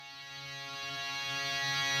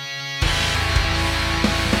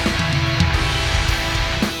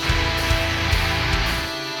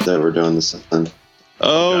that we're doing this then.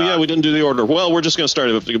 Oh, yeah, we didn't do the order. Well, we're just going to start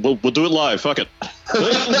it. We'll do it live. Fuck it.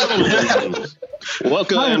 Ladies and gentlemen,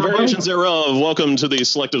 welcome, and variations thereof. Welcome to the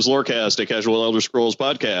Selectives Lorecast, a casual Elder Scrolls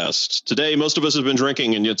podcast. Today, most of us have been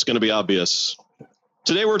drinking, and it's going to be obvious.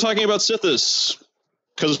 Today, we're talking about Sithis,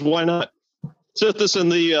 because why not? Sithis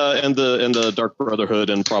and the Dark Brotherhood,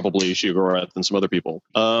 and probably Sheogorath and some other people.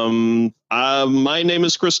 My name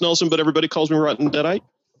is Chris Nelson, but everybody calls me Rotten Deadite.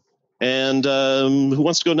 And who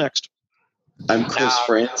wants to go next? I'm Chris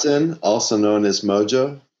Franson, also known as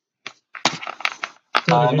Mojo.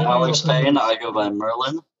 I'm Alex Payne. I go by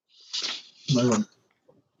Merlin.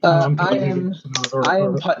 I am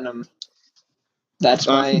Putnam. That's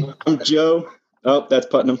my. I'm Joe. Oh, that's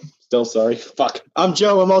Putnam. Still sorry. Fuck. I'm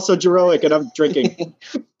Joe. I'm also Heroic, and I'm drinking.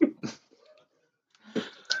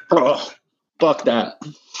 Oh, fuck that.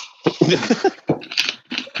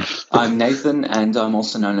 I'm Nathan, and I'm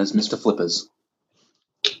also known as Mr. Flippers.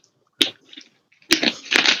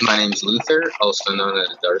 My name's Luther, also known as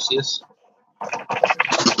Darcius.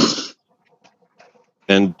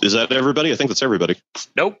 And is that everybody? I think that's everybody.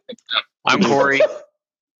 Nope. I'm Corey.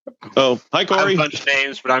 Oh, hi, Corey. I have a bunch of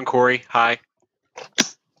names, but I'm Corey. Hi.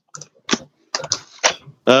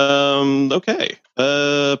 Okay.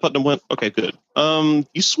 Putnam went. Okay, good.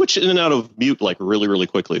 You switch in and out of mute like really, really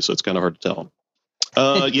quickly, so it's kind of hard to tell.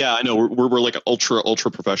 Yeah, I know. We're like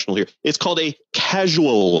ultra professional here. It's called a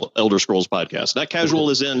casual Elder Scrolls podcast. Not casual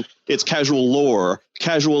as in it's casual lore.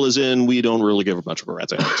 Casual as in we don't really give a bunch of a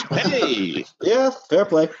rat's ass. Hey, yeah, fair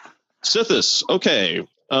play. Sithis. Okay.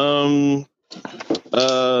 The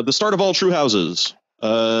start of all true houses.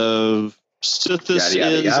 Sithis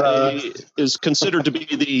is considered to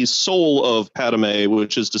be the soul of Padme,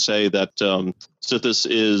 which is to say that Sithis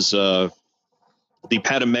is the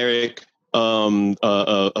Padmeric.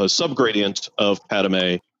 A subgradient of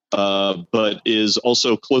Padme, but is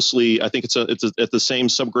also closely. I think it's at the same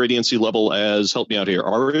subgradiency level as. Help me out here,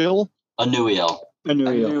 Ariel. Anuiel.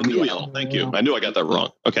 Thank you. I knew I got that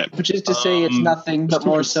wrong. Okay. Which is to say, it's nothing but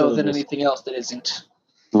more so than anything else that isn't.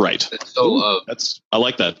 Right. I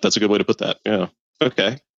like that. That's a good way to put that. Yeah.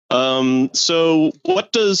 Okay. So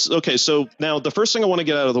now the first thing I want to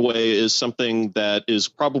get out of the way is something that is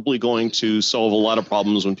probably going to solve a lot of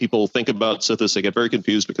problems. When people think about Sithis, they get very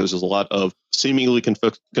confused because there's a lot of seemingly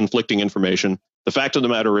conflicting information. The fact of the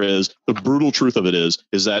matter is, the brutal truth of it is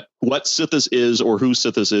that what Sithis is or who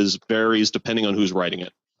Sithis is varies depending on who's writing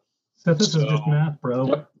it. Sithis is just math, bro.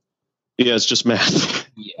 Yep. Yeah, it's just math.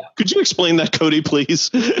 Yeah. Could you explain that, Cody,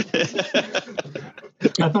 please? I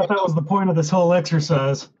thought that was the point of this whole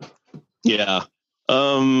exercise. Yeah.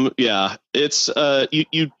 Yeah. It's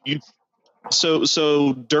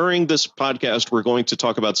So during this podcast, we're going to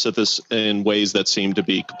talk about Sithis in ways that seem to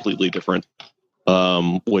be completely different.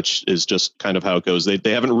 Which is just kind of how it goes.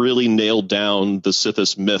 They haven't really nailed down the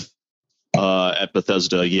Sithis myth at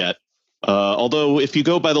Bethesda yet. Although if you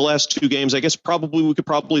go by the last two games, I guess we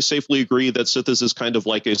could safely agree that Sithis is kind of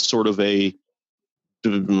like a sort of a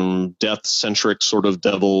death-centric sort of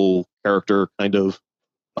devil character, kind of.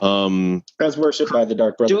 As worshipped by the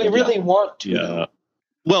Dark Brotherhood. Do we really want to? Yeah.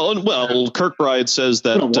 Well, Kirkbride says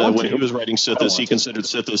that when he was writing Sithis, he considered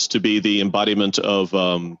Sithis to be the embodiment of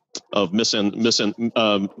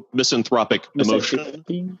misanthropic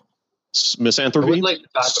emotion. Misanthropy. I would like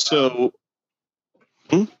to talk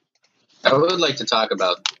I would like to talk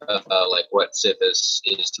about like what Sithis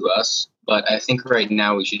is to us, but I think right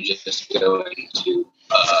now we should just go into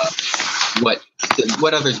what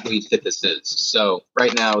others believe Sithis is. So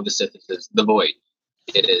right now the Sithis is the void.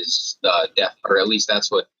 It is death, or at least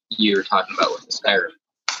that's what you're talking about with the Skyrim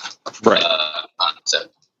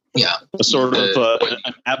concept. Yeah, a sort of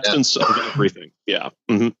an absence of everything. Yeah,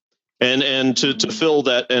 mm-hmm. And to fill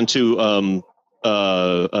that and to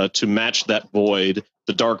match that void,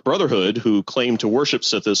 the Dark Brotherhood, who claim to worship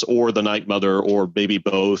Sithis or the Night Mother, or maybe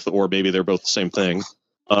both, or maybe they're both the same thing,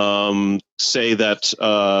 say that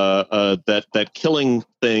that killing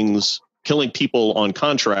people on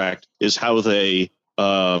contract is how they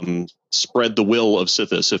spread the will of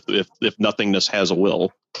Sithis. If nothingness has a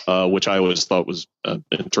will, which I always thought was an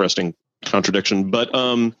interesting contradiction. But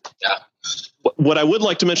what I would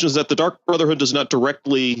like to mention is that the Dark Brotherhood does not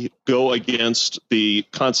directly go against the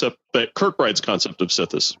concept, that Kirkbride's concept of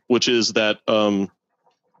Sithis, which is that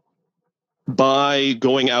by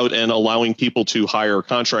going out and allowing people to hire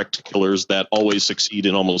contract killers that always succeed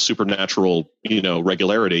in almost supernatural,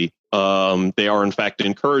 regularity, they are in fact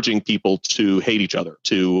encouraging people to hate each other,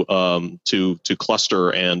 to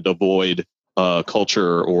cluster and avoid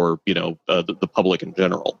culture or the public in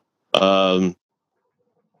general.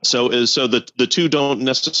 So the two don't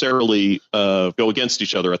necessarily go against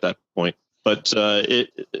each other at that point. But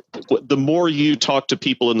the more you talk to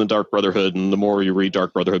people in the Dark Brotherhood, and the more you read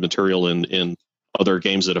Dark Brotherhood material in other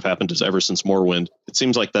games that have happened ever since Morrowind, it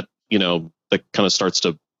seems like that that kind of starts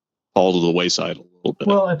to fall to the wayside a little bit.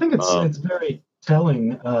 Well, I think it's very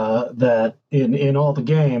telling that in all the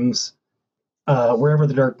games, wherever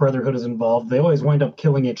the Dark Brotherhood is involved, they always wind up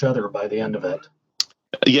killing each other by the end of it.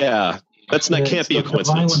 Yeah, that can't be a coincidence.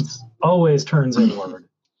 The violence always turns inward.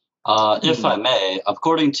 If I may,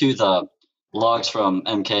 according to the logs from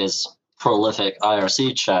MK's prolific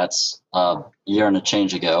IRC chats a year and a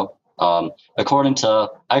change ago, according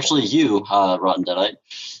to actually you, Rotten Deadite,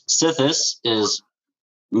 Sithis is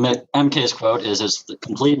MK's quote is it's the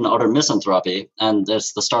complete and utter misanthropy, and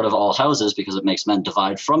it's the start of all houses because it makes men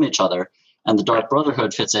divide from each other, and the Dark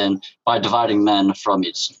Brotherhood fits in by dividing men from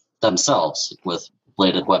themselves with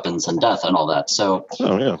bladed weapons and death and all that. So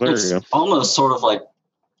it's almost sort of like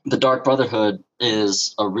the Dark Brotherhood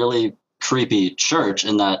is a really creepy church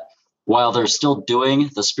in that while they're still doing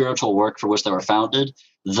the spiritual work for which they were founded,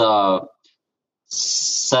 the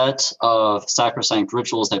set of sacrosanct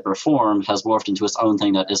rituals they perform has morphed into its own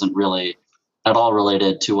thing that isn't really at all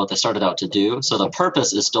related to what they started out to do. So the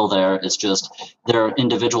purpose is still there. It's just their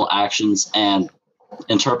individual actions and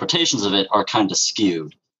interpretations of it are kind of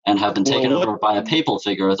skewed and have been taken over by a papal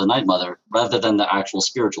figure, the Night Mother, rather than the actual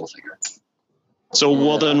spiritual figure.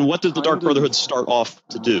 So, then what did the Dark Brotherhood start off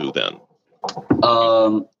to do then?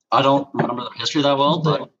 I don't remember the history that well,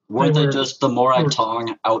 but weren't they just the Morag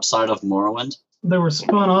Tong outside of Morrowind? They were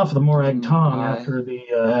spun off the Morag Tong after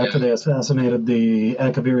they assassinated the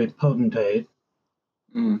Akaviri potentate.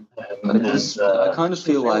 I kind of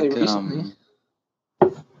feel like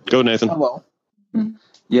Go, Nathan. Oh, well.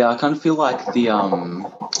 Yeah, I kind of feel like the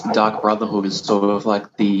Dark Brotherhood is sort of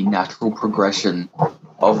like the natural progression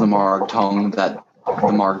of the Morag Tong that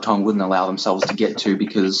the Morag Tong wouldn't allow themselves to get to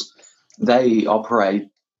because they operate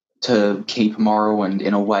to keep Morrowind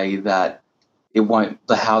in a way that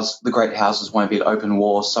the great houses won't be at open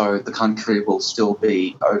war, so the country will still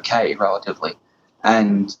be okay relatively.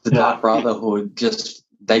 And the Dark Brotherhood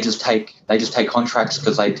they just take contracts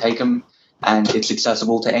because they take them, and it's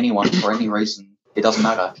accessible to anyone for any reason. It doesn't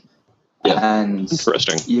matter. Yeah. And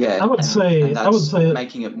interesting. Yeah, I would say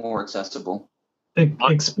making it more accessible.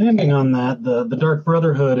 Expanding on that, the Dark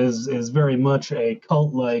Brotherhood is very much a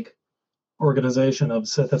cult-like organization of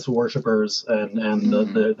Sithis worshippers and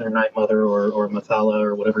their Night Mother or Mathala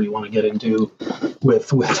or whatever you want to get into with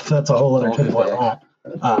that's a whole other tinfoil hat.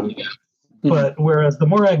 But whereas the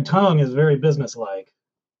Morag Tong is very businesslike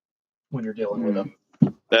when you're dealing with them.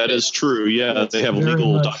 That is true. Yeah, they have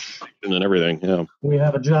legal documentation and everything. Yeah, we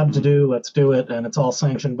have a job to do. Let's do it, and it's all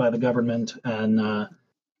sanctioned by the government. And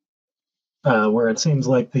where it seems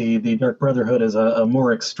like the Dark Brotherhood is a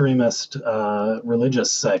more extremist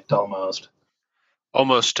religious sect almost.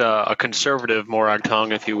 Almost a conservative Morag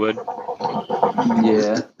Tong, if you would.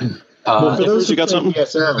 Yeah. Well, for those who got something?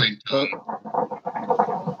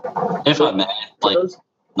 If I may,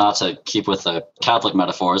 not to keep with the Catholic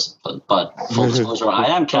metaphors, but full disclosure, I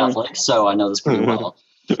am Catholic, so I know this pretty well.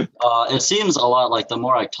 It seems a lot like the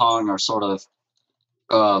Morag Tong are sort of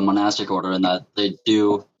monastic order in that they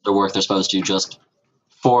do the work they're supposed to just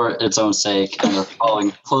for its own sake, and they're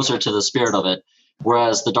following closer to the spirit of it.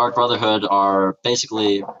 Whereas the Dark Brotherhood are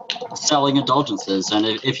basically selling indulgences, and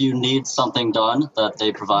if you need something done that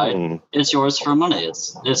they provide, it's yours for money.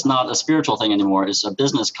 It's not a spiritual thing anymore. It's a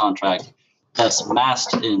business contract that's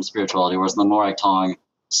masked in spirituality, whereas the Morag Tong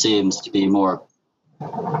seems to be more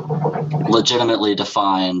legitimately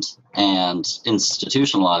defined and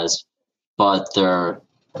institutionalized, but they're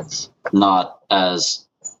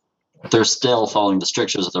still following the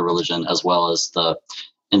strictures of the religion as well as the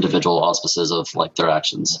individual auspices of their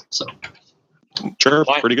actions. So sure,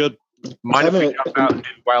 pretty good. Mind if we jump out and do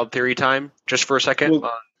wild theory time just for a second?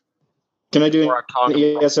 Well, can I do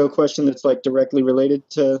an ESO question that's directly related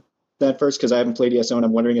to that first? Because I haven't played ESO and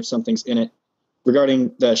I'm wondering if something's in it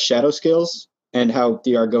regarding the shadow skills and how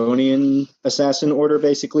the Argonian assassin order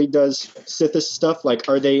basically does Sithis stuff.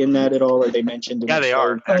 Are they in that at all? Are they mentioned? Yeah, they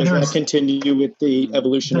are. Does that continue with the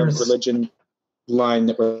evolution of religion line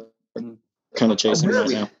that we're kind of chasing right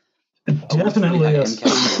now? Definitely,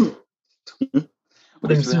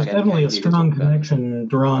 there's definitely a strong connection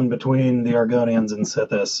drawn between the Argonians and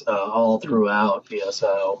Sithis all throughout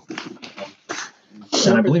ESO.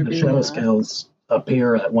 And I believe the shadow skills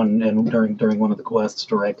appear during one of the quests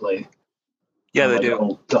directly. Yeah, they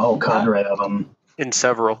do. The whole cadre of them. In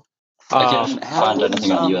several. I can't find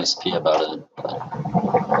anything on USP about it.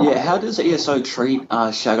 Yeah, how does ESO treat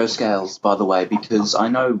shadow scales, by the way? Because I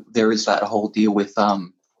know there is that whole deal with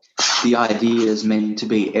the idea is meant to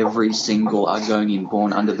be every single Argonian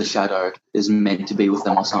born under the shadow is meant to be with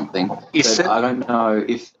them or something. But I don't know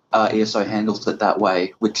if ESO handles it that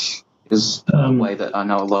way, which is a way that I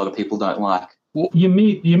know a lot of people don't like. You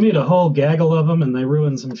meet a whole gaggle of them, and they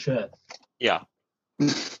ruin some shit. Yeah.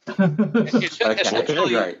 Okay,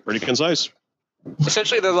 great. Pretty concise.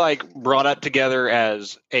 Essentially, they're like brought up together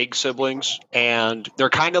as egg siblings, and they're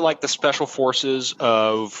kind of like the special forces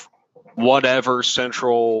of whatever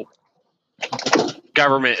central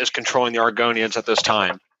government is controlling the Argonians at this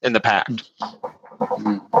time in the Pact.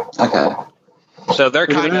 Okay. So they're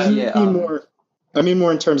kind of I mean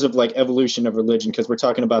more in terms of like evolution of religion, because we're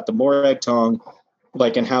talking about the Morag Tong,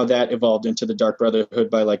 like, and how that evolved into the Dark Brotherhood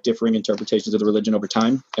by like differing interpretations of the religion over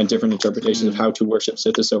time and different interpretations of how to worship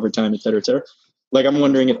Sithis over time, et cetera, et cetera. Like, I'm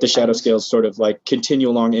wondering if the Shadow Scales sort of like continue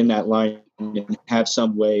along in that line and have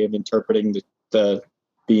some way of interpreting the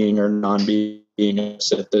being or non-being of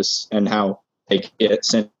Sithis and how they get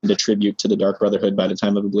sent a tribute to the Dark Brotherhood by the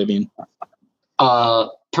time of Oblivion.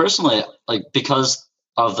 Personally, like, because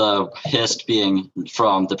of the hist being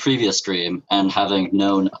from the previous stream and having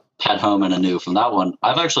known Padhome and Anu from that one,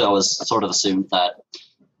 I've actually always sort of assumed that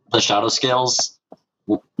the Shadow Scales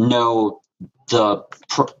know the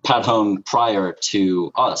Padhome prior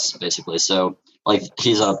to us, basically. So, like,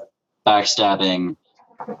 he's a backstabbing,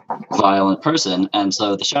 violent person, and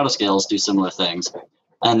so the Shadow Scales do similar things.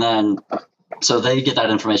 And then, so they get that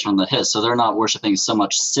information from the hist, so they're not worshipping so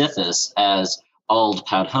much Sithis as old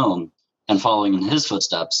Padhome and following in his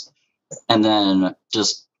footsteps. And then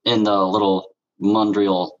just in the little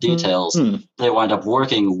Mundriel details, they wind up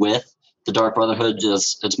working with the Dark Brotherhood.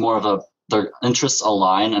 Just it's more of their interests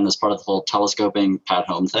align, and as part of the whole telescoping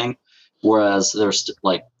Padhome thing, whereas there's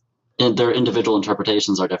their individual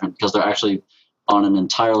interpretations are different because they're actually on an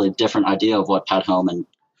entirely different idea of what Padhome and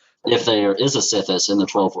if there is a Sithis in the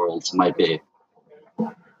 12 worlds might be.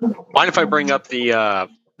 Mind if I bring up the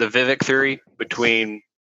Vivek theory between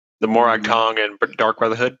the Morag Tong and Dark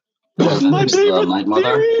Brotherhood? My favorite Night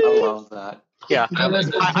Mother. I love that. Yeah,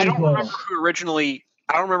 I don't remember who originally.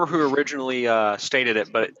 I don't remember who originally stated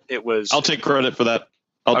it, but it was. I'll take credit for that.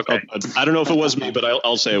 I don't know if it was me, but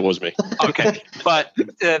I'll say it was me. Okay, but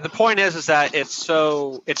the point is that it's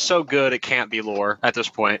so good it can't be lore at this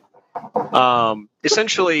point.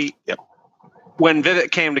 Essentially, when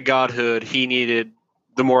Vivek came to godhood, he needed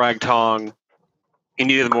the Morag Tong. He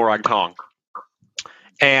needed the Morag Tong,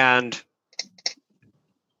 and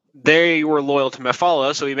they were loyal to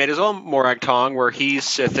Mephala, so he made his own Morag Tong, where he's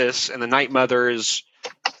Sithis, and the Night Mother is.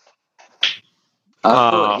 I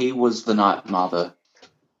thought he was the Night Mother.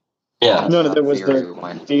 Yeah. No, there was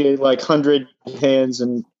the like 100 hands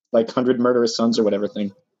and like 100 murderous sons or whatever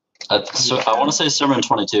thing. So I want to say Sermon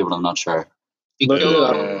 22, but I'm not sure. And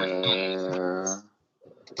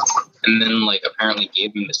then, like, apparently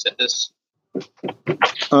gave him the Sithis.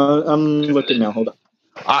 I'm looking now. Hold on.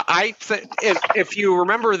 I if you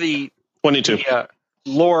remember the 22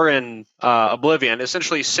 lore in Oblivion,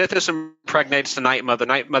 essentially Sithis impregnates the Night Mother. The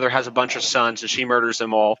Night Mother has a bunch of sons, and she murders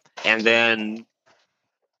them all, and then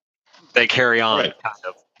they carry on. Right. Kind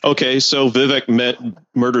of. Okay, so Vivek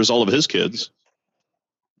murders all of his kids.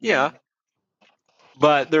 Yeah,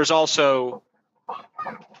 but there's also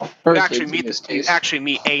you actually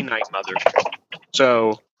meet a Night Mother.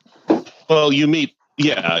 So, well, you meet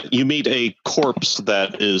a corpse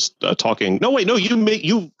that is talking. No, wait, no, you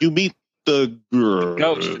meet the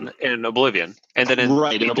ghost in Oblivion, and then in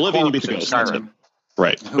Oblivion you meet the ghost.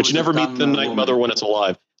 Right, but you never meet the Night Mother when it's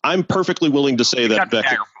alive. I'm perfectly willing to say that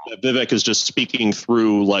Vivek is just speaking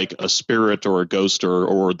through like a spirit or a ghost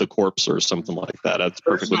or the corpse or something like that. That's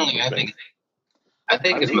perfectly. Personally, I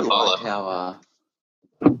think it's Mephala.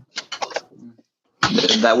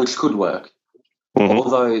 That which could work. Mm-hmm.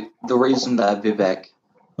 Although the reason that Vivek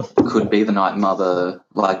could be the Night Mother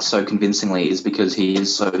like so convincingly is because he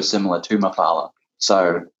is so similar to Mephala.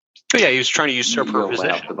 So. But yeah, he was trying to usurp her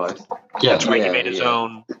position. Yeah, that's why he made his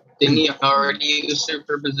own. Didn't he already usurp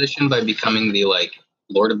her position by becoming the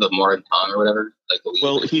Lord of the Morag Tong or whatever?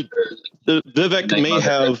 Vivek may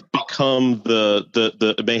have become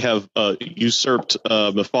may have usurped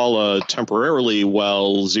Mephala temporarily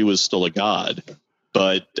while Z was still a god,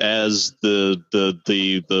 but as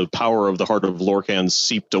the power of the Heart of Lorkhan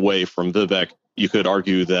seeped away from Vivek, you could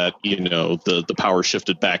argue that the power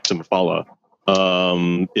shifted back to Mephala.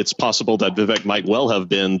 It's possible that Vivek might well have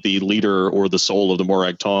been the leader or the soul of the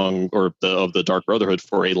Morag Tong or of the Dark Brotherhood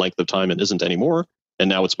for a length of time and isn't anymore, and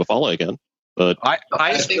now it's Mephala again. But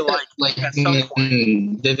I feel like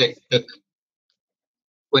Vivek took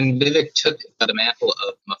when Vivek took the mantle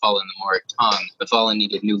of Mephala and the Morik Tong, Mephala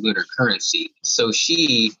needed new lunar currency. So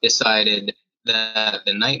she decided that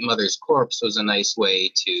the Night Mother's corpse was a nice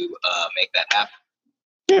way to make that happen.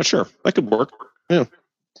 Yeah, sure. That could work. Yeah.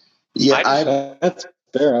 Yeah, That's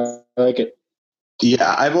fair. I like it.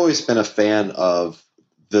 Yeah, I've always been a fan of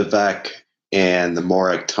Vivek and the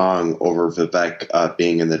Morik Tong over Vivek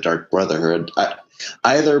being in the Dark Brotherhood.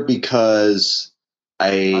 Either because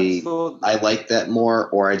I like that more,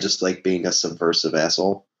 or I just like being a subversive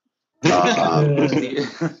asshole. But I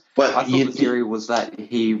thought the theory was that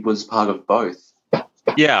he was part of both.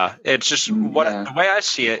 Yeah, it's just the way I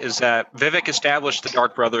see it is that Vivek established the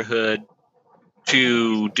Dark Brotherhood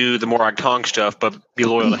to do the Morag Tong stuff, but be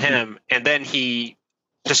loyal to him, and then he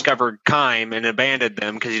discovered Kime and abandoned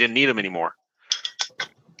them because he didn't need them anymore.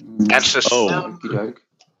 That's just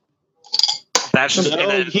that's just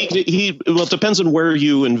well, it depends on where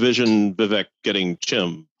you envision Vivek getting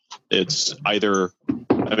Chim. It's either,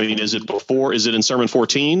 I mean, is it in Sermon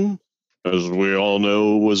 14, as we all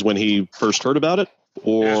know was when he first heard about it,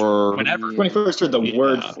 or whenever when he first heard the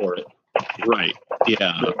word for it, right?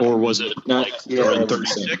 Yeah, or was it in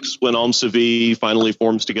 36 when Om Savi finally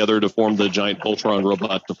forms together to form the giant Voltron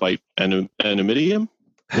robot to fight Animitium?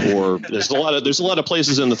 Or there's a lot of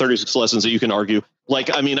places in the 36 lessons that you can argue.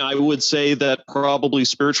 Like, I mean, I would say that probably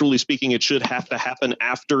spiritually speaking, it should have to happen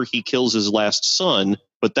after he kills his last son,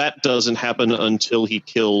 but that doesn't happen until he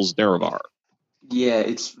kills Nerevar. Yeah,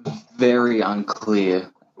 it's very unclear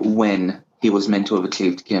when he was meant to have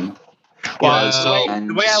achieved Kim. Well,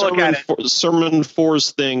 the way I look at it, Sermon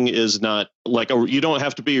 4's thing is not like you don't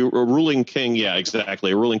have to be a ruling king. Yeah,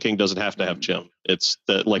 exactly. A ruling king doesn't have to have Chim. It's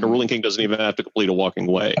that a ruling king doesn't even have to complete a walking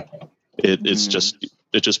way. It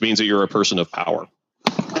just means that you're a person of power.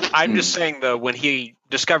 I'm just saying though, when he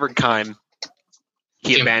discovered Kime,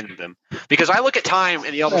 he abandoned them, because I look at time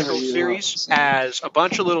in the Elder Scrolls series as a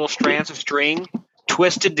bunch of little strands of string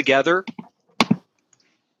twisted together,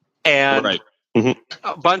 and right.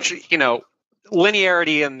 a bunch of,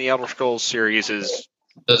 linearity in the Elder Scrolls series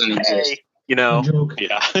doesn't exist.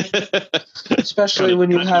 Yeah. Especially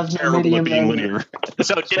when you have Numidium being linear.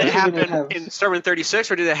 So did it happen in Sermon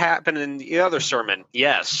 36 or did it happen in the other sermon?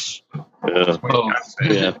 Yes.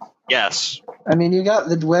 Yeah. Yes. I mean, you got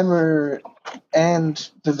the Dwemer and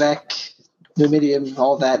Vivek, Numidium,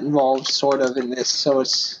 all that involved sort of in this, so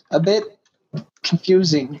it's a bit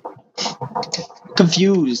confusing.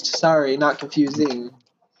 Confused. Sorry, not confusing.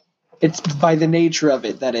 It's by the nature of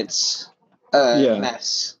it that it's a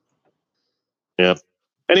mess. Yeah.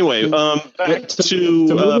 Anyway, back to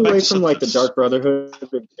move away back from the Dark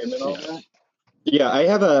Brotherhood and all that. Yeah, I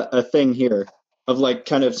have a thing here of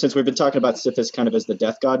kind of, since we've been talking about Sithis kind of as the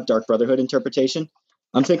death god, Dark Brotherhood interpretation.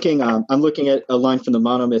 I'm thinking, I'm looking at a line from the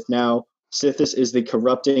monomyth now. Sithis is the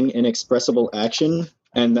corrupting, inexpressible action.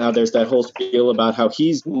 And now there's that whole spiel about how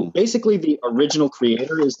he's basically the original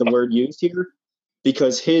creator is the word used here,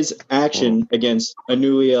 because his action against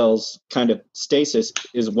Anuiel's kind of stasis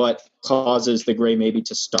is what causes the Grey Maybe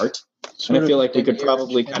to start. And I feel like we could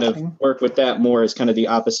probably kind of work with that more as kind of the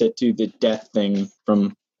opposite to the death thing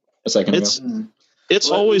from a second ago. It's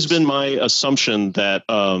always been my assumption that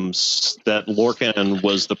that Lorcan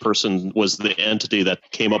was the entity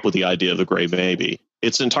that came up with the idea of the Grey Maybe.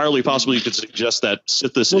 It's entirely possible you could suggest that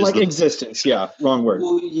Sithis is existence. Yeah, wrong word.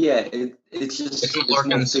 Well, yeah, it's just more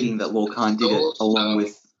fitting that Lorcan did it along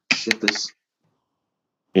with Sithis.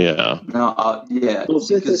 Yeah. No, yeah. Well,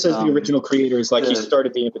 Sithis as the original creator is he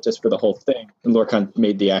started the impetus for the whole thing, and Lorcan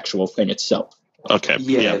made the actual thing itself. Okay.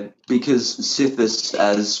 Yeah, because Sithis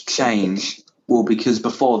as change. Well, because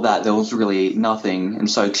before that there was really nothing, and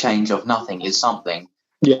so change of nothing is something.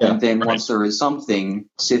 Yeah. And then once there is something,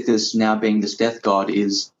 Sithis now being this death god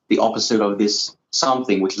is the opposite of this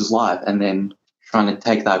something, which is life, and then trying to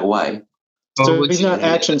take that away. So he's not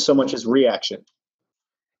action so much as reaction.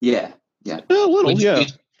 Yeah, yeah. A little, yeah.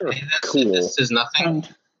 Sure. Cool. This is nothing.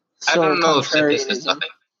 So I don't know if this is nothing.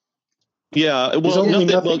 Yeah, well, nothing.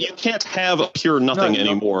 Well, you can't have a pure nothing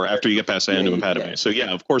anymore after you get past Anu and Padme. So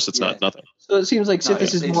yeah, of course it's not nothing. So it seems like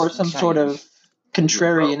Sithis is more some sort of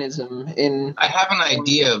contrarianism in. I have an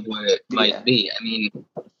idea of what it might be. I mean,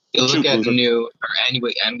 you look at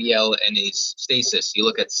Ambiel and his stasis. You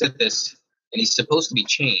look at Sithis, and he's supposed to be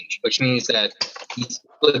change, which means that he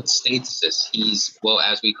split stasis. He's,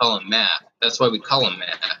 as we call him, math. That's why we call him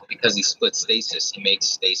math, because he split stasis. He makes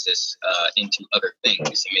stasis into other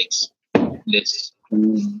things. He makes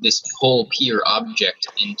this whole pure object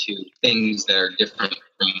into things that are different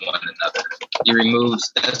from one another. He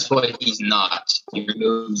removes. That's why he's not. He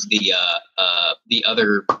removes the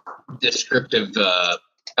other descriptive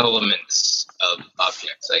elements of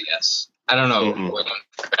objects, I guess. I don't know what I'm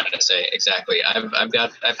trying to say exactly.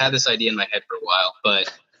 I've had this idea in my head for a while,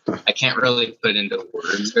 but I can't really put it into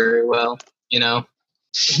words very well, you know?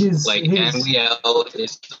 Anwiel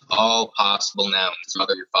is all possible now. His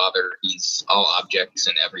mother, your father, he's all objects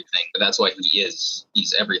and everything. But that's why he's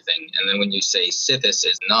everything. And then when you say Sithis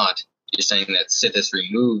is not, you're saying that Sithis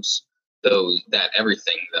removes that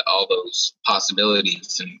everything, all those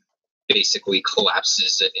possibilities, and basically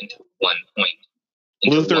collapses it into one point.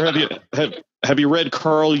 Luther, have you read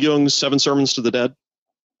Carl Jung's Seven Sermons to the Dead?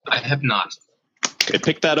 I have not. Okay,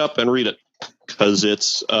 pick that up and read it, because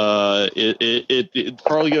it's Carl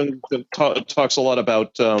Jung talks a lot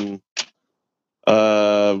about in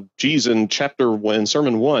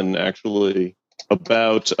Sermon 1 actually,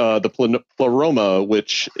 about the pleroma,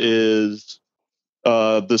 which is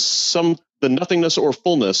the nothingness or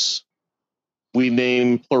fullness we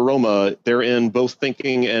name pleroma. Therein both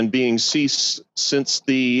thinking and being cease, since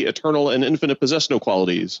the eternal and infinite possess no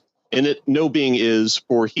qualities. In it no being is,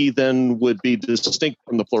 for he then would be distinct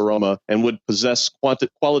from the pleroma and would possess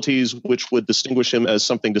qualities which would distinguish him as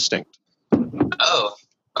something distinct. Oh,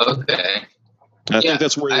 okay. I think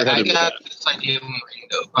that's where you're headed. I got this idea when reading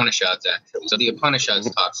the Upanishads, actually. So the Upanishads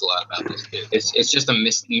talks a lot about this too. It's just a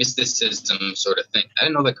mysticism sort of thing. I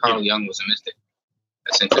didn't know that Carl Jung was a mystic.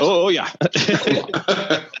 That's interesting. Oh yeah.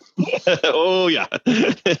 Oh yeah.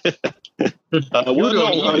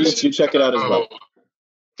 You check it out as well.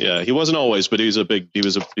 Yeah, he wasn't always, but yeah.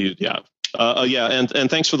 And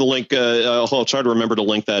thanks for the link. I'll try to remember to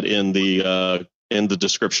link that in the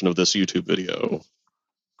description of this YouTube video.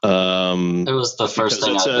 It was the first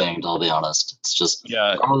thing I banged, I'll be honest. It's just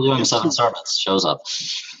Carl Jung Seven Sermons shows up.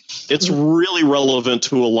 It's really relevant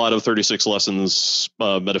to a lot of 36 lessons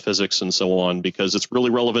metaphysics and so on, because it's really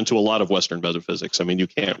relevant to a lot of Western metaphysics. I mean, you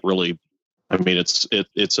can't really. I mean, it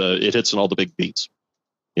hits in all the big beats,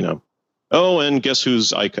 you know. Oh, and guess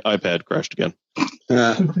whose iPad crashed again?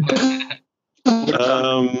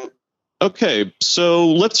 Okay, so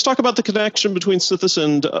let's talk about the connection between Sithis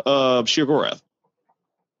and Sheogorath.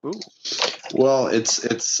 Well,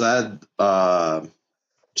 it's said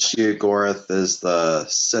Sheogorath is the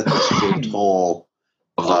Sithis who told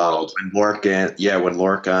when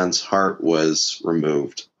Lorkhan's heart was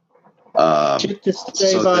removed. To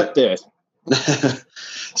say about this.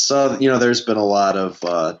 So, there's been a lot of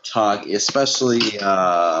talk, especially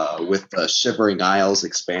with the Shivering Isles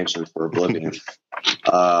expansion for Oblivion.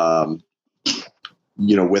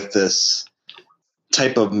 With this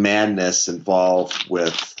type of madness involved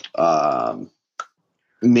with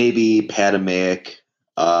maybe Patamaic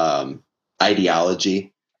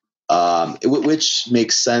ideology, which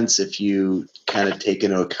makes sense if you kind of take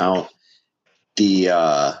into account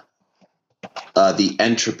the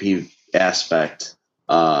entropy aspect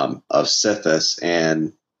of Sithis,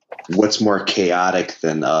 and what's more chaotic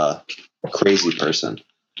than a crazy person?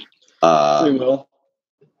 Free will.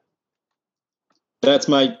 That's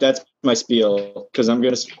my spiel, because I'm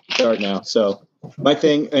going to start now. So my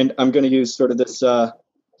thing, and I'm going to use sort of this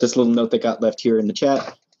little note that got left here in the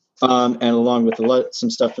chat, and along with some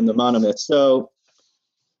stuff from the monomyth. So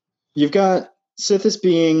you've got Sithis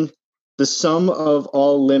being the sum of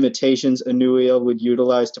all limitations Anuiel would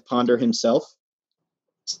utilize to ponder himself.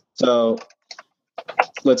 So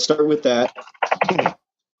let's start with that.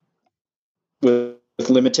 With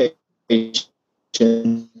limitation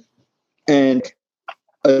and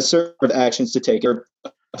a certain of actions to take, or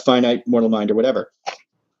a finite mortal mind, or whatever.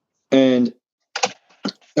 And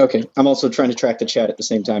okay, I'm also trying to track the chat at the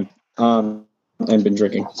same time. And been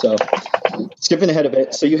drinking, so skipping ahead a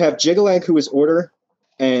bit. So you have Jigalag, who is order,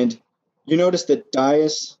 and you notice that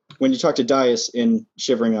Daius, when you talk to Daius in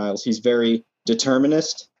Shivering Isles, he's very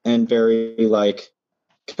determinist and very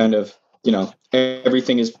kind of,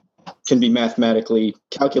 everything can be mathematically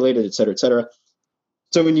calculated, et cetera, et cetera.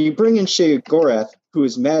 So when you bring in Sheogorath, who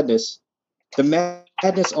is madness, the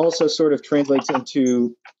madness also sort of translates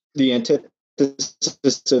into the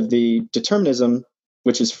antithesis of the determinism,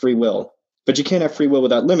 which is free will. But you can't have free will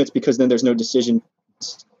without limits, because then there's no decision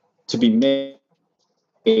to be made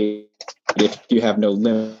if you have no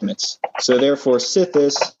limits. So therefore,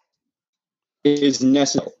 Sithis is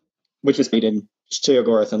necessary, which was made in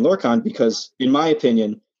Sheogorath and Lorkhan, because, in my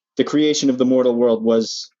opinion, the creation of the mortal world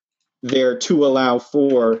was there to allow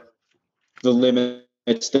for the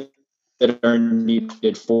limits that are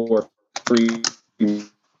needed for free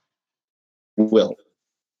will.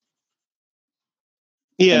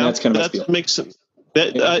 Yeah, and that's kind of that makes sense.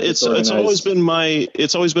 It's always been my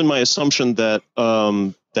assumption that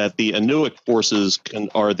that the Anuic forces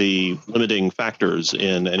are the limiting factors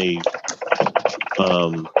in any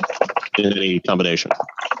in any combination.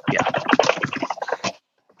 Yeah.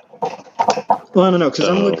 Well, I don't know, because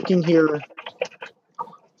I'm looking here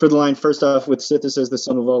for the line, first off, with Sithis as the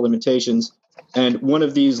sum of all limitations, and one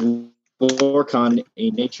of these Lorcan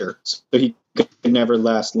a nature, so he could never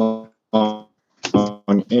last long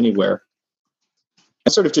anywhere.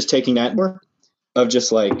 I'm sort of just taking that more of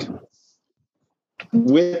just like,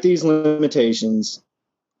 with these limitations,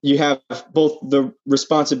 you have both the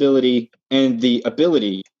responsibility and the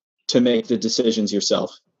ability to make the decisions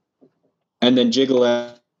yourself. And then Jiggle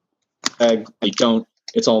you don't.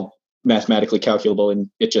 It's all mathematically calculable, and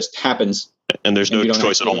it just happens. And there's no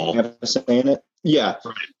choice at all. Have a say in it. Yeah.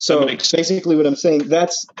 Right. So basically, what I'm saying,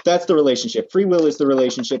 that's the relationship. Free will is the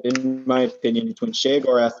relationship, in my opinion, between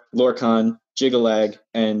Sheogorath, Lorcan, Jiggle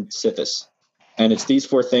and Sithis, and it's these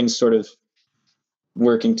four things sort of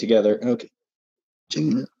working together. Okay.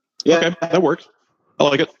 Yeah. Okay, that works. I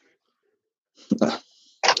like it.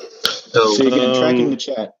 So again, tracking the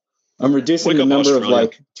chat. I'm reducing the number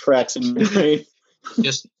of tracks in my brain.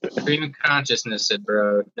 Just stream of consciousness, it,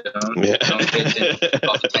 bro. Don't get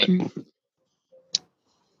off the tank.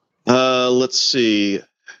 Let's see.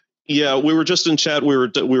 Yeah, we were just in chat. We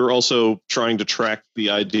were also trying to track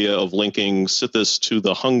the idea of linking Sithis to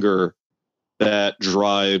the hunger that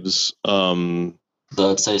drives the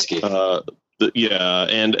Tseisky. Yeah,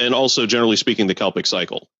 and also generally speaking, the Kalpic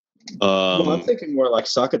cycle. Well, I'm thinking more like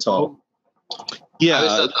Sakatol. Yeah, I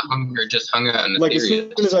thought the hunger just hung out in the like as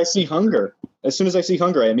soon as I see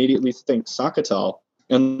hunger, I immediately think Sakatol,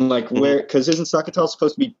 and like where, because isn't Sakatol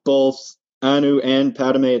supposed to be both Anu and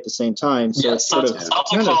Padme at the same time? So it's sort of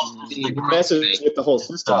messes with the whole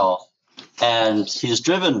system. And he's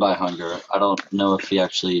driven by hunger. I don't know if he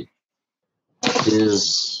actually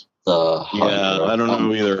is the hunger. Yeah, I don't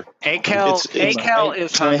know either. Akel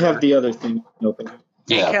is hunger. I have the other thing open.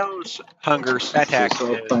 Yeah. Akel's hunger, Satek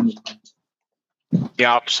is the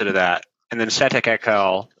opposite of that. And then Satek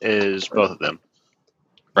Akel is both of them.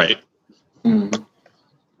 Right.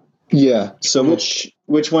 Yeah. So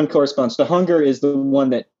which one corresponds? The hunger is the one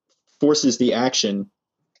that forces the action,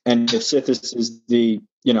 and if Sithis is the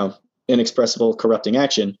inexpressible corrupting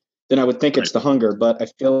action, then I would think it's the hunger. But I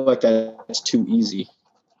feel like that's too easy.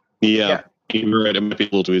 Yeah, you're right. It might be a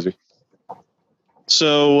little too easy.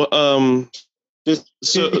 So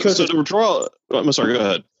to draw. I'm sorry. Go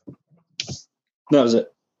ahead. That was it.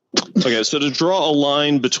 Okay, so to draw a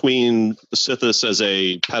line between Sithis as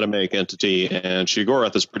a Padamic entity and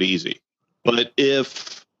Sheogorath is pretty easy. But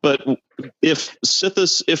if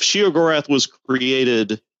Sheogorath was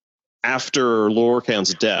created after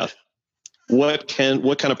Lorcan's death, what kind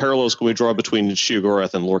of parallels can we draw between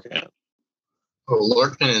Sheogorath and Lorcan? Well,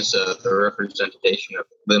 Lorcan is the representation of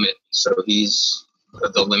limit, so he's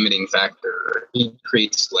the limiting factor. He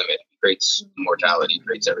creates limit, creates mortality,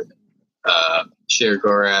 creates everything.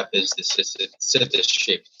 Sheogorath is the Sithis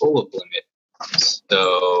shaped full of limit.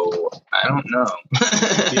 So I don't know.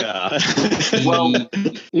 Yeah. Well,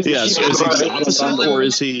 yeah. So is he opposite, or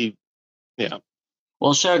is he? Yeah.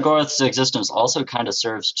 Well, Sheogorath's existence also kind of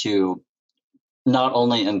serves to not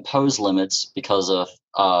only impose limits because of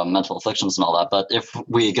mental afflictions and all that, but if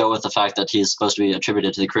we go with the fact that he's supposed to be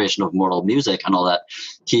attributed to the creation of mortal music and all that,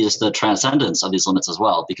 he is the transcendence of these limits as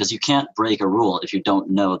well, because you can't break a rule if you don't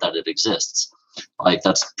know that it exists. Like,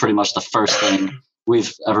 that's pretty much the first thing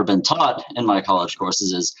we've ever been taught in my college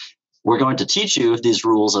courses is we're going to teach you these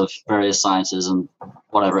rules of various sciences and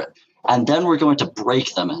whatever, and then we're going to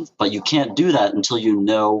break them. But you can't do that until you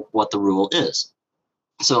know what the rule is.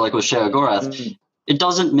 So like with Sheogorath, it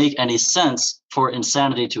doesn't make any sense for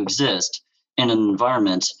insanity to exist in an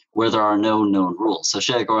environment where there are no known rules. So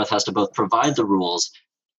Sheogorath has to both provide the rules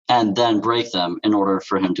and then break them in order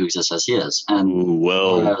for him to exist as he is. And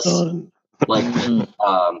done. Like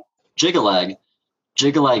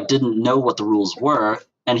Jiggle didn't know what the rules were,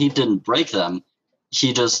 and he didn't break them.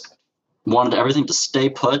 He just wanted everything to stay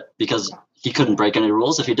put because he couldn't break any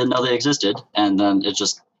rules if he didn't know they existed, and then it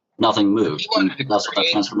just nothing moved. And that's what that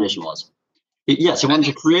transformation was. He wanted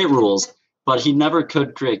to create rules, but he never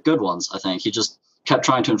could create good ones, I think. He just kept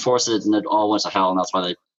trying to enforce it, and it all went to hell, and that's why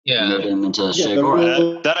they made him into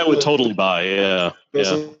Sheogorath. That I would totally buy, yeah.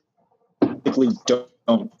 Basically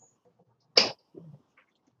don't.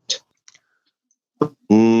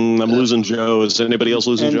 I'm losing Joe. Is anybody else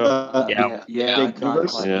losing Joe? Yeah, I can't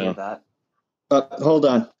quite hear that. Hold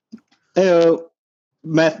on. Hey,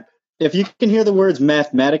 if you can hear the words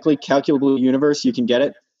mathematically calculable universe, you can get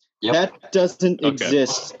it. Yep. That doesn't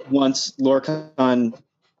exist once Lorcan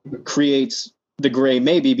creates the gray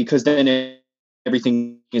maybe, because then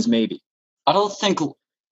everything is maybe. I don't think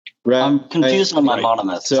Right. I'm confused on my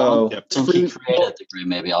monomyth. So I don't think he created the Grey.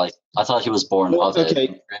 Maybe I thought he was born of it.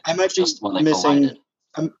 Okay, I might be just when they missing.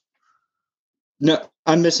 collided.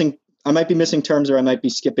 I'm missing. I might be missing terms, or I might be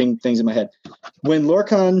skipping things in my head. When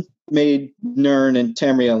Lorcan made Nirn and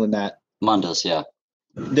Tamriel and that, Mundus, yeah.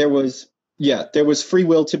 there was free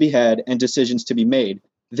will to be had and decisions to be made.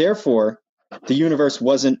 Therefore, the universe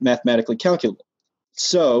wasn't mathematically calculable.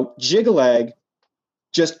 So Jiggalag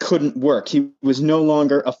just couldn't work. He was no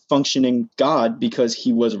longer a functioning god because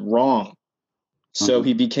he was wrong. So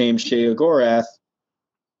he became Sheogorath,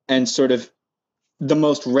 and sort of the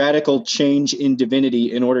most radical change in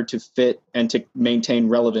divinity in order to fit and to maintain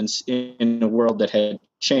relevance in a world that had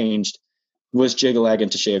changed was Jiggalag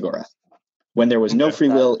into Sheogorath. When there was no free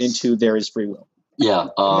will into there is free will. Yeah,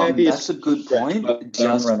 that's a good point.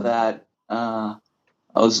 Just that,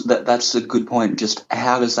 that's a good point. Just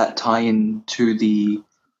how does that tie in to the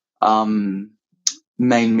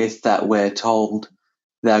main myth that we're told?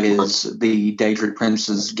 That is, the Daedric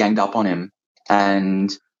princes ganged up on him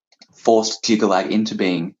and forced Jiggalag into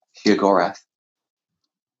being Sheogorath.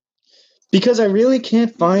 Because I really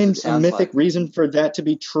can't find a mythic reason for that to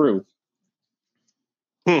be true.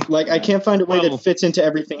 Like, I can't find a way that fits into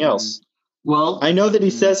everything else. Well, I know that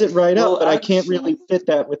he says it right up, but I can't really fit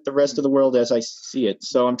that with the rest of the world as I see it.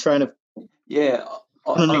 So I'm trying to. Yeah,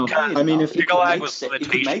 I don't know. I mean, if Jiggalag it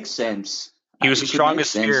could make sense. He was the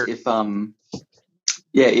strongest spirit. If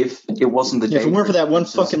it wasn't the Daedric, if it weren't for that one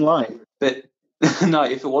fucking line. But no,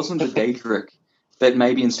 if it wasn't the Daedric, but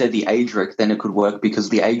maybe instead the Aedric, then it could work because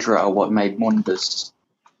the Aedra are what made Mundus,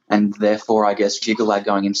 and therefore I guess Jiggalag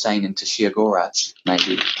going insane into Sheogorath,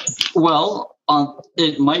 maybe. Well,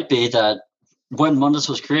 it might be that when Mundus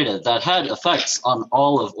was created, that had effects on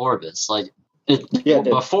all of Orbis. Like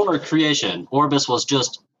before creation, Orbis was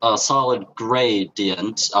just a solid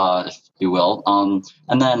gradient, if you will.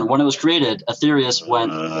 And then when it was created, Aetherius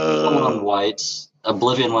went full on white,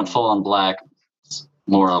 Oblivion went full on black,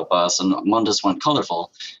 more or less, and Mundus went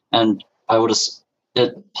colorful. And I would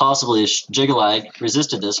possibly Jiggalag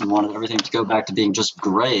resisted this and wanted everything to go back to being just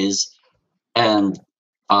grays, and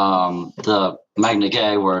the Magna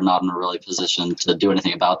Gay were not in a really position to do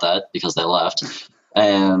anything about that because they left,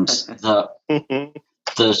 and the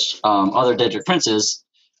other Daedric princes,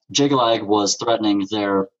 Jiggalag was threatening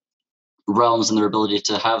their realms and their ability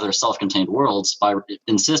to have their self-contained worlds by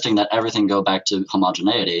insisting that everything go back to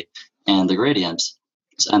homogeneity and the gradient,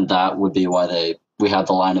 and that would be why we had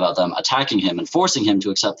the line about them attacking him and forcing him to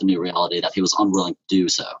accept the new reality that he was unwilling to do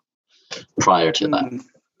so prior to that.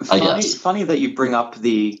 Funny that you bring up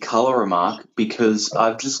the color remark, because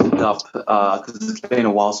I've just looked up, because it's been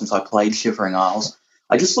a while since I played Shivering Isles.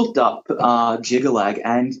 I just looked up Jiggalag,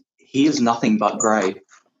 and he is nothing but grey.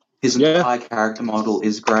 His entire character model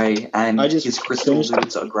is grey, and his crystal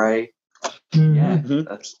boots are grey.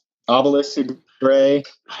 That's Obelisk grey.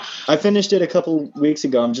 I finished it a couple weeks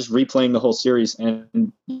ago. I'm just replaying the whole series,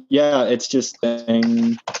 and it's just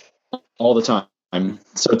all the time.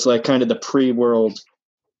 So it's like kind of the pre-world.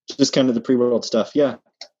 Just kind of the pre-world stuff. Yeah.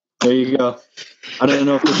 There you go. I don't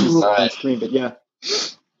know if this is on screen, but yeah.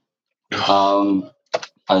 I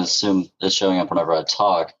assume it's showing up whenever I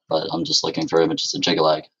talk, but I'm just looking for images of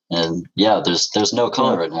Jiggalag. And there's no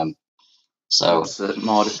color in him. So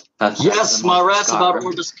yes, my rats about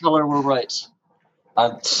Orbis color were right.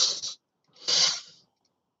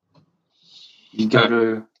 You go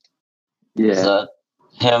to Is that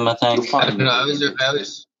him, I think? I don't know,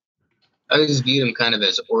 I always viewed him kind of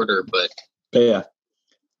as order, but yeah.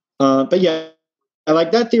 I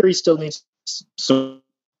like that theory still needs some.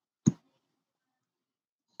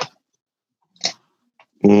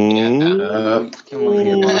 Can we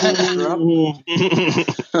hear I'm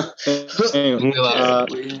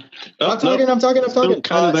talking.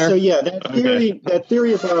 So yeah, that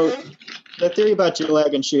theory about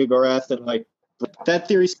Jiggalag and Sheogorath, and like that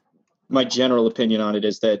theory, my general opinion on it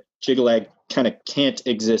is that Jiggalag kind of can't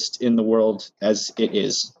exist in the world as it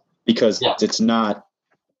is, because it's not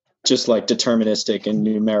just like deterministic and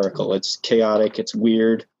numerical. It's chaotic. It's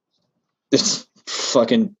weird. It's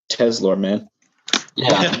fucking Teslor, man.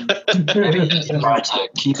 Yeah, maybe he's tried to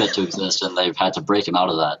keep it to exist, and they've had to break him out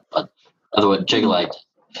of that. But otherwise, Jiggalag.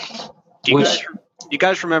 Do you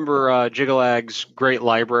guys remember Jiggalag's great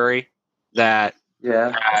library that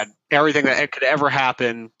had everything that could ever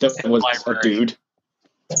happen? That was a dude.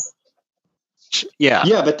 Yeah.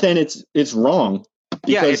 Yeah, but then it's wrong,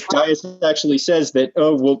 because Gaius actually says that.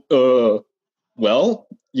 Well,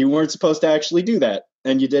 you weren't supposed to actually do that,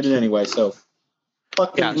 and you did it anyway. So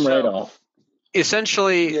fuck them right off.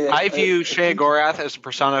 Essentially, I view Sheogorath as a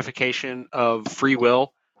personification of free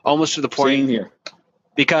will, almost to the point. Same here.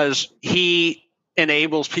 because he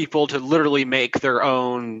enables people to literally make their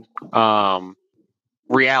own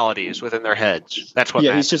realities within their heads. That's what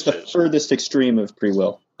he's just the furthest extreme of free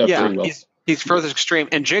will. Free will. He's furthest extreme.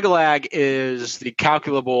 And Jiggalag is the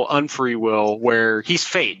calculable unfree will, where he's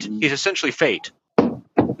fate. He's essentially fate.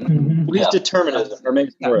 He's determinism, or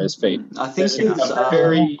maybe more as fate. I think it's a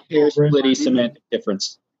very hair-splitty semantic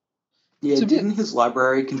difference. Yeah, so didn't his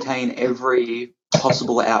library contain every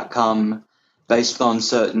possible outcome based on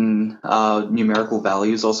certain numerical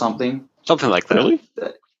values or something? Something like that. Really?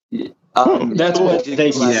 That's what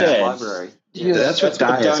they said. Library. Yeah, that's what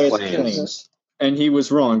Dias claims. And he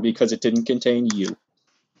was wrong because it didn't contain you.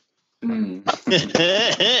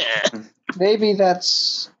 Maybe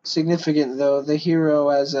that's significant, though. The hero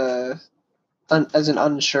as an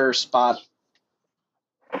unsure spot.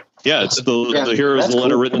 Yeah, it's the hero's the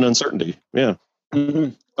letter written in uncertainty. Yeah.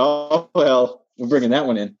 Mm-hmm. Oh, well, we're bringing that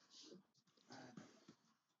one in.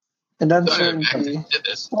 And uncertainty.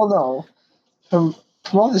 Well, no. From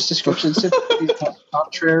all this description, Sithis is more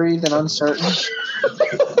contrary than uncertain.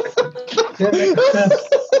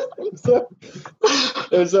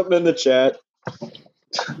 There's something in the chat.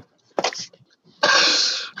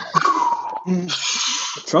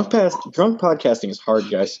 Drunk podcasting is hard,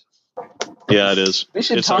 guys. Yeah, it is. We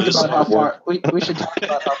should talk about how far. We should talk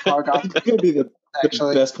about how far gone. It's going to be the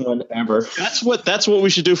best one ever. That's what we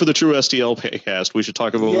should do for the True STL cast. We should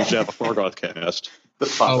talk about we should have a Fargoth cast. The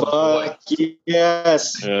fuck.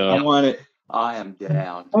 Yes, yeah. I want it. I am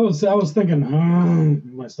down. I was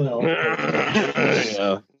thinking myself.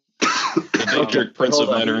 Yeah. The Electric Prince of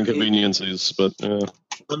Minor Inconveniences, but I'm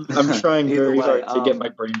trying very hard to get my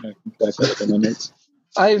brain back in track of the minutes.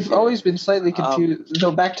 I've always been slightly confused.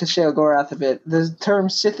 Go back to Sheogorath a bit. The term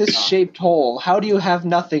Sithis-shaped hole. How do you have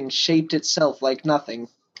nothing shaped itself like nothing?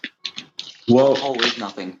 Well, hole is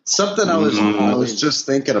nothing. Something I was just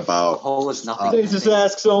thinking about. Hole is nothing. Jesus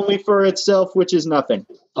asks only for itself, which is nothing.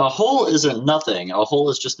 A hole isn't nothing. A hole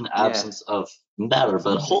is just an absence of matter,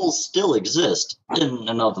 but holes still exist in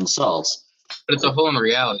and of themselves. But it's a hole in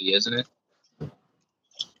reality, isn't it?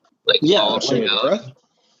 Like yeah, reality.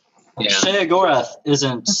 Yeah. Sheogorath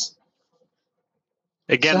isn't.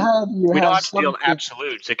 Again, So we don't have to deal in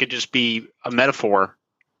absolutes. It could just be a metaphor.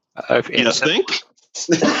 You think? It's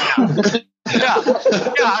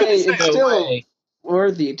still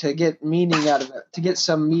worthy to get meaning out of it, to get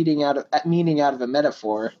some meaning out of a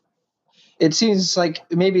metaphor. It seems like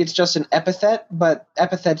maybe it's just an epithet, but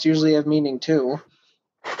epithets usually have meaning too.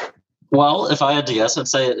 Well, if I had to guess, I'd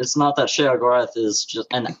say it's not that Sheogorath is just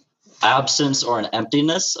an absence or an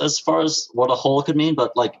emptiness as far as what a hole could mean,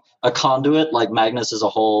 but like a conduit, like Magnus is a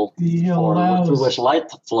hole through which light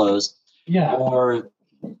flows, or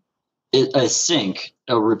a sink,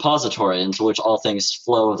 a repository into which all things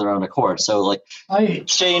flow of their own accord. So like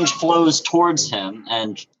change flows towards him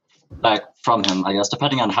and back from him, I guess,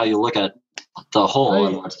 depending on how you look at the hole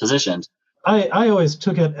and where it's positioned. I always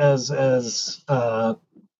took it as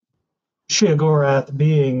Sheogorath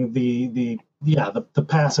being the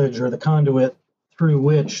passage or the conduit through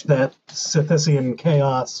which that Sithisian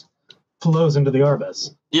chaos flows into the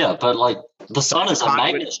Arbus. Yeah, but like the sun is a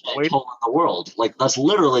magnet-shaped hole in the world. Like that's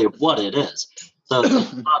literally what it is. So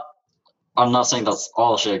I'm not saying that's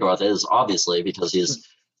all Sheogorath is, obviously, because he's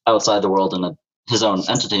outside the world and his own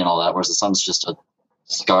entity and all that, whereas the sun's just a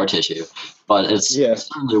scar tissue. But it's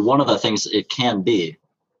certainly one of the things it can be.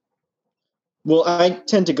 Well, I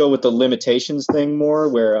tend to go with the limitations thing more,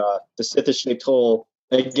 where the Sithis-shaped hole,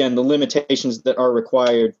 again, the limitations that are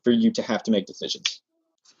required for you to have to make decisions.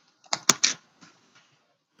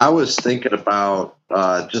 I was thinking about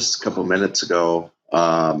just a couple minutes ago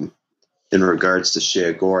in regards to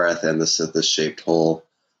Sheogorath and the Sithis-shaped hole.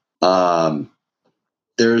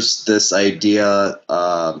 There's this idea,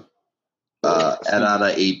 Adada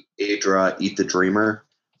Adra Eat the Dreamer,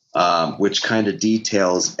 which kind of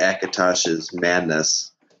details Akatosh's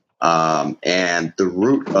madness and the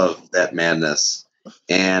root of that madness.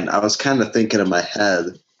 And I was kind of thinking in my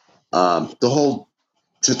head, the whole,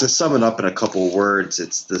 to sum it up in a couple of words,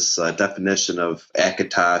 it's this definition of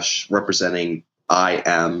Akatosh representing I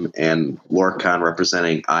am and Lorcan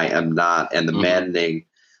representing I am not, and the maddening,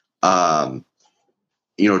 trying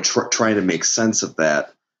to make sense of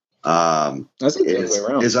that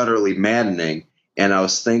is utterly maddening. And I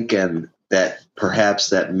was thinking that perhaps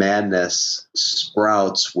that madness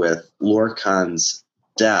sprouts with Lorcan's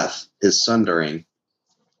death, his sundering,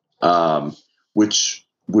 which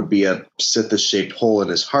would be a Sithis-shaped hole in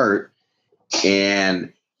his heart,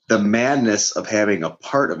 and the madness of having a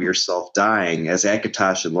part of yourself dying, as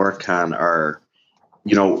Akatosh and Lorcan are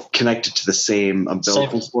connected to the same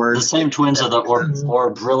umbilical cord. The same twins are the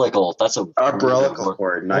orbilical. That's a umbilical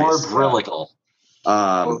cord. Nice. Orbilical.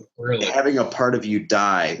 Having a part of you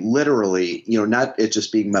die, literally, not it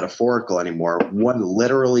just being metaphorical anymore. One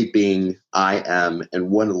literally being I am,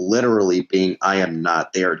 and one literally being I am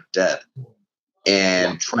not. They are dead,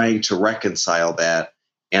 and trying to reconcile that.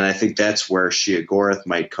 And I think that's where Sheogorath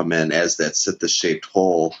might come in as that Sithis-shaped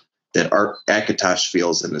hole that Akatosh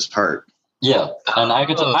feels in his heart. Yeah, and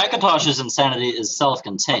Akatosh's insanity is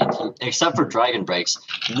self-contained. Except for Dragon Breaks,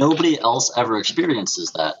 nobody else ever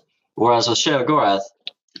experiences that. Whereas with Sheogorath,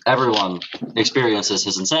 everyone experiences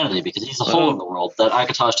his insanity because he's a hole in the world that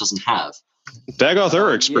Akatosh doesn't have.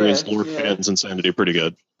 Dagoth experienced Lorkhan's insanity pretty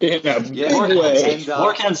good.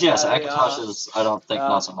 Lorkhan's, yes. Akatosh's, I don't think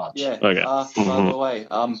not so much. Yeah. Okay. By the way,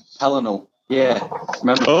 Pelinal. Yeah.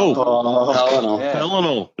 Remember? Pelinal. Yeah.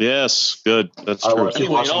 Pelinal. Yes. Good. That's true.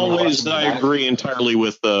 Anyway, always I agree entirely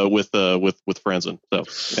with Franzen. So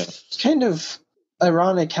yeah. It's kind of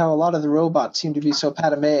ironic how a lot of the robots seem to be so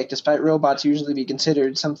patamaic, despite robots usually be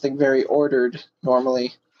considered something very ordered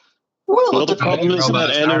normally. Well, the problem is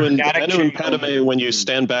that Anu and Padme, when you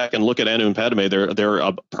stand back and look at Anu and Padme,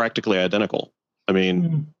 they're practically identical. I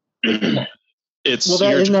mean, it's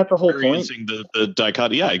isn't that the whole point? The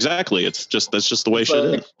dichotomy. Yeah, exactly. It's just that's just the way shit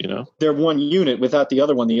is. They're one unit. Without the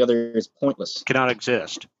other one, the other is pointless. Cannot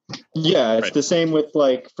exist. Yeah, it's the same with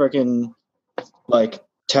freaking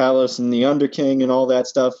Talos and the Underking and all that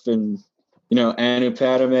stuff, and Anu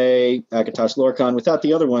Padme, Akatosh Lorkhan. Without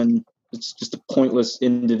the other one, it's just a pointless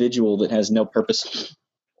individual that has no purpose.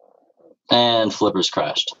 And Flippers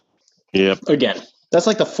crashed. Yep. Again. That's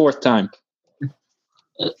like the fourth time.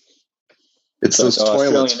 It's those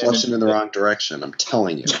toilets flushing in the wrong direction. I'm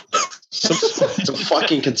telling you. It's a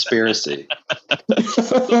fucking conspiracy.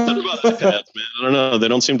 Something about the cats, man. I don't know. They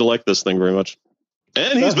don't seem to like this thing very much.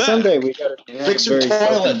 And he's back. Someday we gotta fix your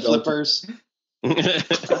toilet, Flippers.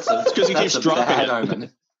 It's because he keeps dropping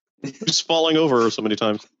it. Just falling over so many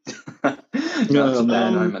times.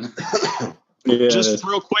 Just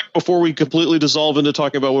real quick before we completely dissolve into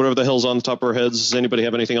talking about whatever the hell's on the top of our heads, does anybody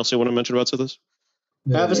have anything else they want to mention about Sithis?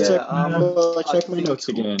 Check my notes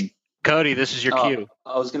again. Cody, this is your cue.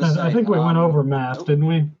 I was going to say. I think we went over math, didn't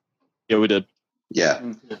we? Yeah, we did.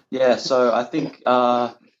 Yeah. Yeah, so I think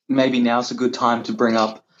maybe now's a good time to bring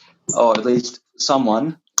up, or at least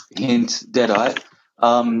someone, hint Deadeye,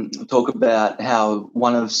 talk about how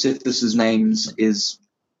one of Sithis' names is,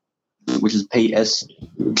 which is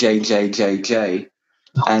PSJJJJ,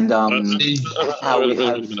 and how we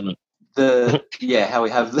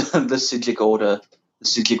have the Psijic order, the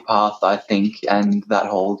Psijic path, I think, and that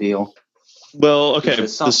whole deal. Well, okay, the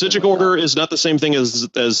Psijic order is not the same thing as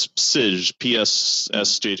Psij,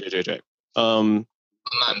 PSSJJJJ.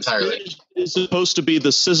 Not entirely. It's supposed to be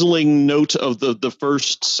the sizzling note of the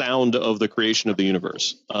first sound of the creation of the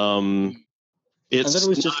universe. I thought it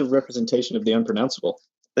was just a representation of the unpronounceable.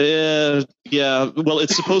 Yeah. Well,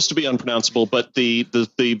 it's supposed to be unpronounceable, but the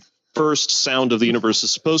first sound of the universe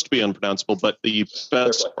is supposed to be unpronounceable. But the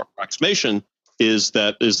best approximation is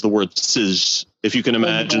the word "sizz." If you can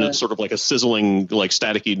imagine, it's sort of like a sizzling, like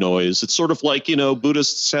staticky noise. It's sort of like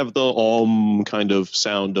Buddhists have the Om kind of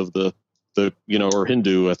sound of the or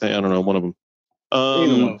Hindu. I don't know, one of them.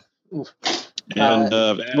 When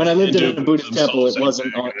I lived in a Buddhist temple, it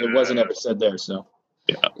wasn't ever said there. So.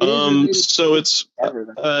 Yeah. So it's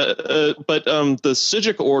but the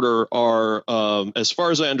Psijic order are, as far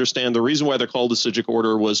as I understand, the reason why they're called the Psijic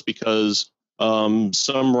order was because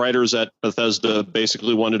some writers at Bethesda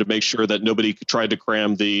basically wanted to make sure that nobody tried to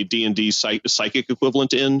cram the D&D psychic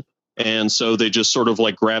equivalent in, and so they just sort of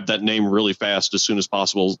grabbed that name really fast as soon as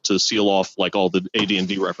possible to seal off all the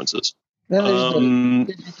AD&D references. Then there's the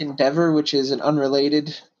Psijic Endeavor, which is an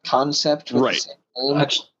unrelated concept. With right. The same name.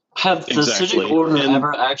 Have the Psijic Order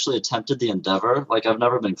ever actually attempted the Endeavor? I've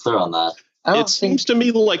never been clear on that. It seems to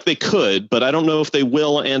me like they could, but I don't know if they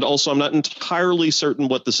will. And also, I'm not entirely certain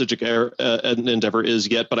what the Psijic Endeavor is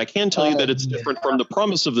yet. But I can tell you that it's different from the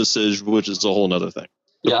promise of the Psij, which is a whole other thing.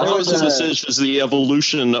 The promise of the Psij is the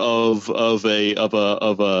evolution of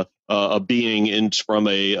a being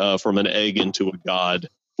from an egg into a god,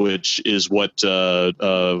 which is what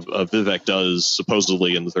Vivek does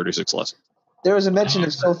supposedly in the 36 lesson. There was a mention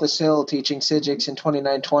of Sothasil teaching Psijics in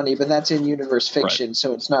 2920, but that's in universe fiction,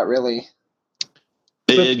 so it's not really.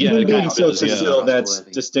 That's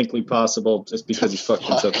distinctly possible just because he's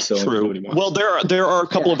fucking Sothasil. True. Well, there are a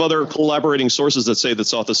couple of other collaborating sources that say that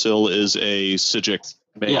Sothasil is a Psijic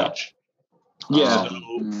mage. Yeah.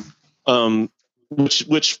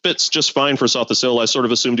 which fits just fine for Sithis. I sort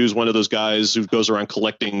of assumed he was one of those guys who goes around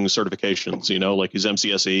collecting certifications, like he's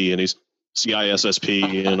MCSE and he's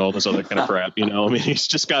CISSP and all this other kind of crap, I mean, he's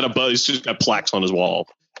just got plaques on his wall,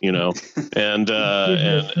 and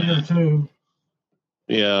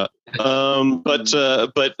yeah. But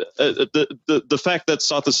the fact that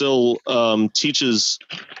Sithis teaches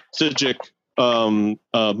Psijic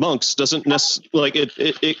monks doesn't necessarily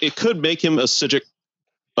it could make him a Psijic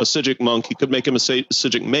monk. He could make him a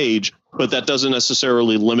Psijic mage, but that doesn't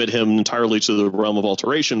necessarily limit him entirely to the realm of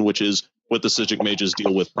alteration, which is what the Psijic mages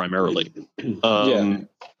deal with primarily. And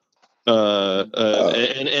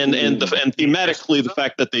thematically, the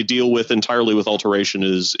fact that they deal with entirely with alteration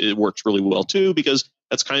it works really well too, because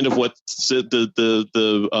that's kind of what what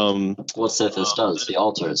Sithis does. He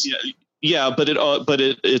alters. Yeah, but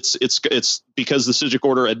it's because the Psijic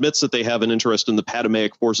Order admits that they have an interest in the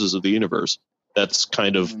Padmeic forces of the universe. That's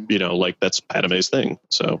kind of that's Padme's thing.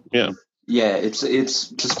 So yeah. Yeah, it's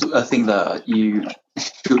just a thing that you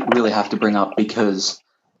should really have to bring up, because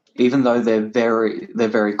even though they're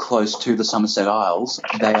very close to the Somerset Isles,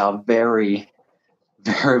 they are very,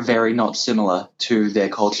 very, very not similar to their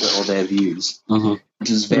culture or their views,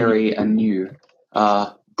 which is very Anu,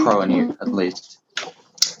 pro Anu at least,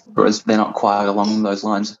 whereas they're not quite along those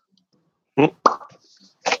lines.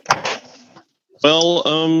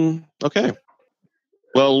 Well, okay.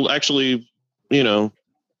 Well, actually,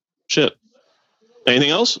 shit.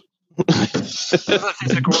 Anything else? The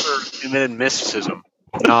Psijic Order invented mysticism,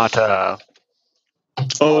 not.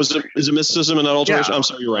 Oh, is it mysticism and not alteration? Yeah. I'm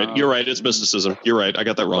sorry, you're right. You're right. It's mysticism. You're right. I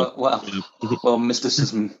got that wrong. Well,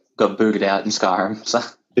 mysticism got booted out in Skyrim. So.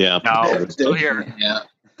 Yeah. No, still here. Yeah.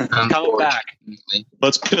 Coming back.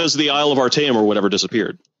 That's because the Isle of Artaeum or whatever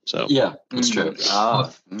disappeared. So yeah, that's true.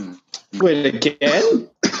 Wait, again?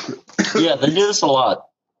 Yeah, they do this a lot.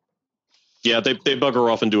 Yeah, they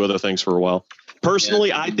bugger off and do other things for a while.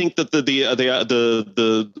 Personally, I think that the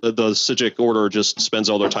Psijic Order just spends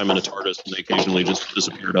all their time in a TARDIS, and they occasionally just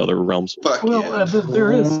disappear to other realms.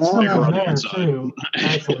 There is something there too.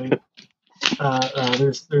 Actually,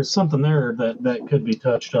 there's something there that could be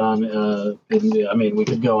touched on. I mean, we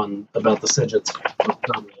could go on about the Psijics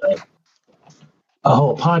a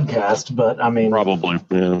whole podcast, but I mean, probably,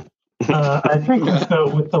 yeah. I think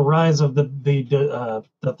with the rise of the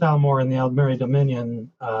Thalmor and the Aldmeri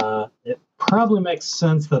Dominion, it probably makes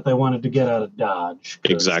sense that they wanted to get out of Dodge.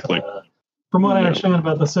 Exactly. From what I understand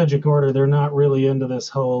about the Psijic Order, they're not really into this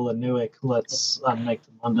whole Anuic, let's make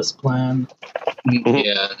the Mundus plan.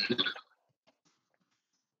 Yeah.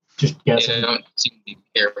 Just guessing. I don't seem to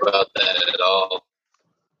care about that at all.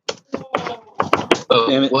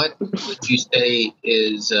 What would you say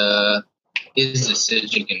is the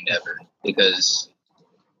Psijic endeavor? Because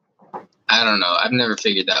I don't know. I've never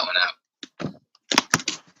figured that one out.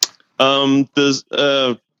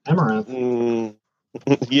 Amaranth.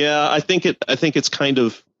 Yeah, I think it's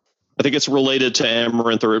related to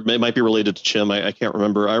Amaranth, or it might be related to Chim. I can't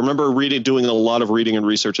remember. I remember doing a lot of reading and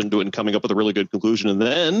research and coming up with a really good conclusion, and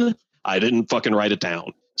then I didn't fucking write it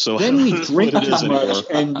down. So then we drink too much,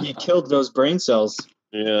 and you killed those brain cells.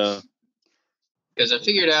 Yeah. Because I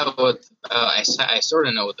figured out what I sort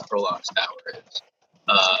of know what the Prologue's power is,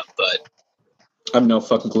 but I have no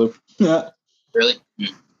fucking clue. Really?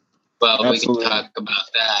 Well, Absolutely. We can talk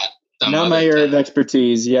about that. Now my area of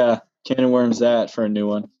expertise, yeah. Can of worms that for a new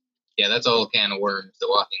one. Yeah, that's all can of worms, the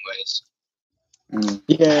walking ways.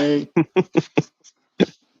 Yay.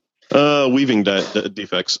 Weaving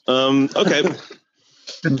defects. Okay.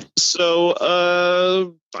 So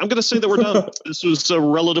I'm going to say that we're done. This was a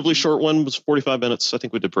relatively short one. It was 45 minutes. I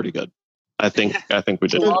think we did pretty good. I think we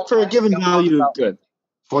did. For a given value, good.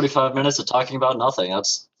 45 minutes of talking about nothing.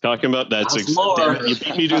 Talking about that's more. You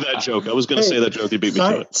beat me to that joke. I was going to say that joke. You beat me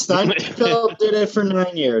to it. Steinfeld did it for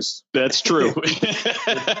 9 years. That's true.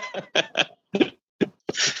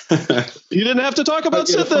 You didn't have to talk about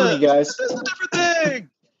Sithis. Guys. That's a different thing.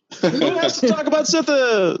 Who has to talk about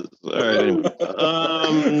Sithis? All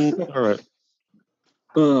right. Anyway. All right.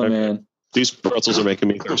 Oh man, these pretzels are making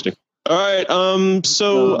me thirsty. All right.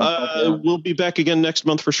 We'll be back again next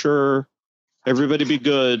month for sure. Everybody be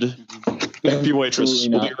good. Be waitress.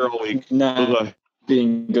 We'll be here all week. Not Bye-bye.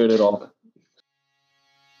 being good at all.